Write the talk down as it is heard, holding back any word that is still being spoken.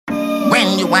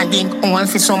When you want dig hole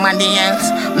for somebody else,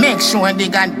 make sure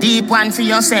dig a deep one for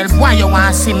yourself. Why you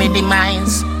want see me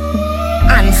demise?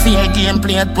 Unfair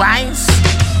gameplay twice.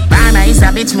 Bana is a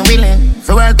bitch me willing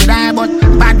for work with I, but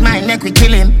bad mind make we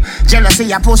kill him.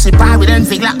 Jealousy a pussy pie with them,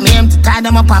 fig like me empty. Tie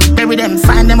them up and bury them,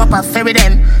 find them up and ferry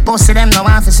them. Pussy them no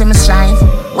want to see me strive.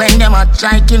 When them a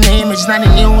try kill me image, not the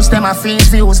news, them a face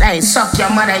views. Hey, suck your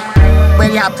mother.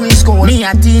 Well, you're preschool, me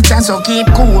a teacher, so keep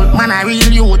cool. Man, I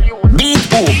real youth. Beat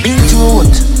who? Beat root.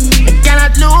 Me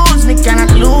cannot lose, me cannot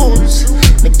lose.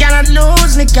 Me cannot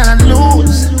lose, me cannot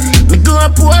lose. Me go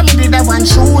poor, me did have one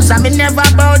shoes. And me never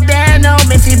bow there, no,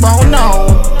 me fi bow now.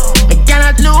 Me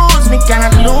cannot lose, me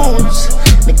cannot lose.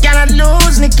 Me cannot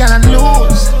lose, me cannot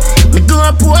lose. Me go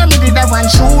poor, me did have one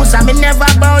shoes. And me never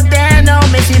bow there, no,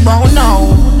 me fi bow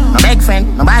now. My big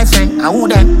friend, my boyfriend, I who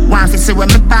them want to see when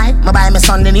me buy my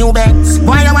son the new Benz.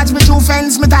 Boy, you watch me two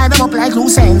fence, me tie them up like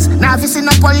loose ends. Now if you see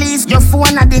no police, your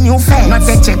phone at the new fence. Not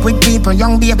take check with people,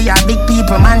 young baby or big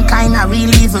people. Mankind are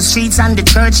real evil, streets and the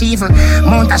church evil.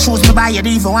 Mount of shoes me buy you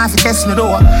evil, want to test me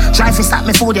door. Try to stop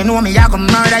me food, you know me, I gonna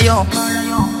murder you.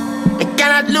 Me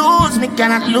cannot lose, me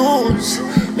cannot lose.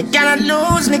 Me cannot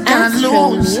lose, me cannot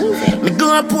lose. Me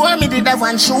go poor, me did have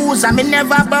one shoes. And me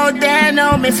never bow there,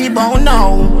 no, me fi bow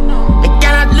now. Me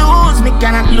cannot lose, me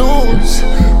cannot lose.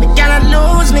 Me cannot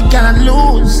lose, me cannot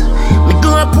lose. Me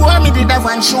go poor, me did have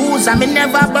one shoes. And me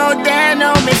never bow there,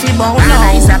 no, me fi bow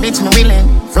now. Is a bitch me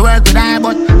willing for work with I,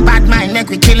 but bad mind make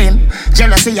we kill him.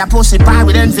 Jealousy a pussy pie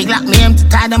with them, fig like me empty.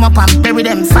 Tie them up and bury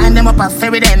them, find them up and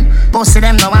ferry them. Pussy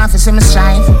them no want to see me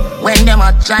strive. When them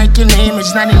a try kill me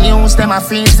image, not the news, them a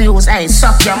face views. Hey,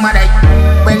 suck your mother.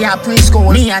 Well, you're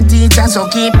preschool, me a teacher, so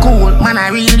keep cool. Man, I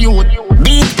real youth.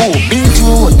 Beat who? Beat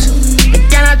root. Me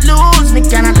cannot lose, me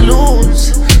cannot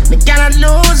lose. Me cannot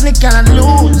lose, me cannot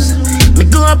lose. Me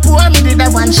go poor, me did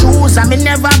have one shoes. And me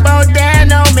never bow there,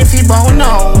 no, me fi bow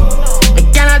now. Me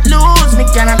cannot lose, me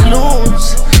cannot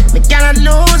lose. Me cannot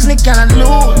lose, me cannot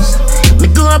lose. Me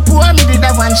go poor, me did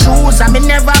have one shoes. And me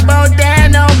never bow there,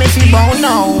 no, me fi bow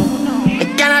now. Me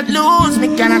cannot lose,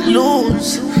 me cannot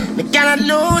lose. Me cannot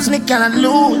lose, me cannot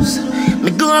lose.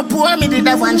 Me go poor, me did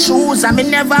have one shoes. And me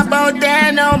never bow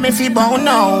there, no, me fi bow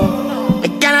now. Me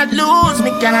cannot lose,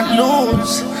 me cannot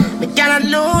lose. Me cannot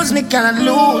lose, me cannot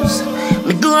lose.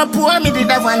 Me go poor, me did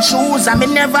have one shoes. And me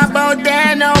never bow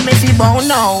there, no, me fi bow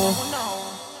now.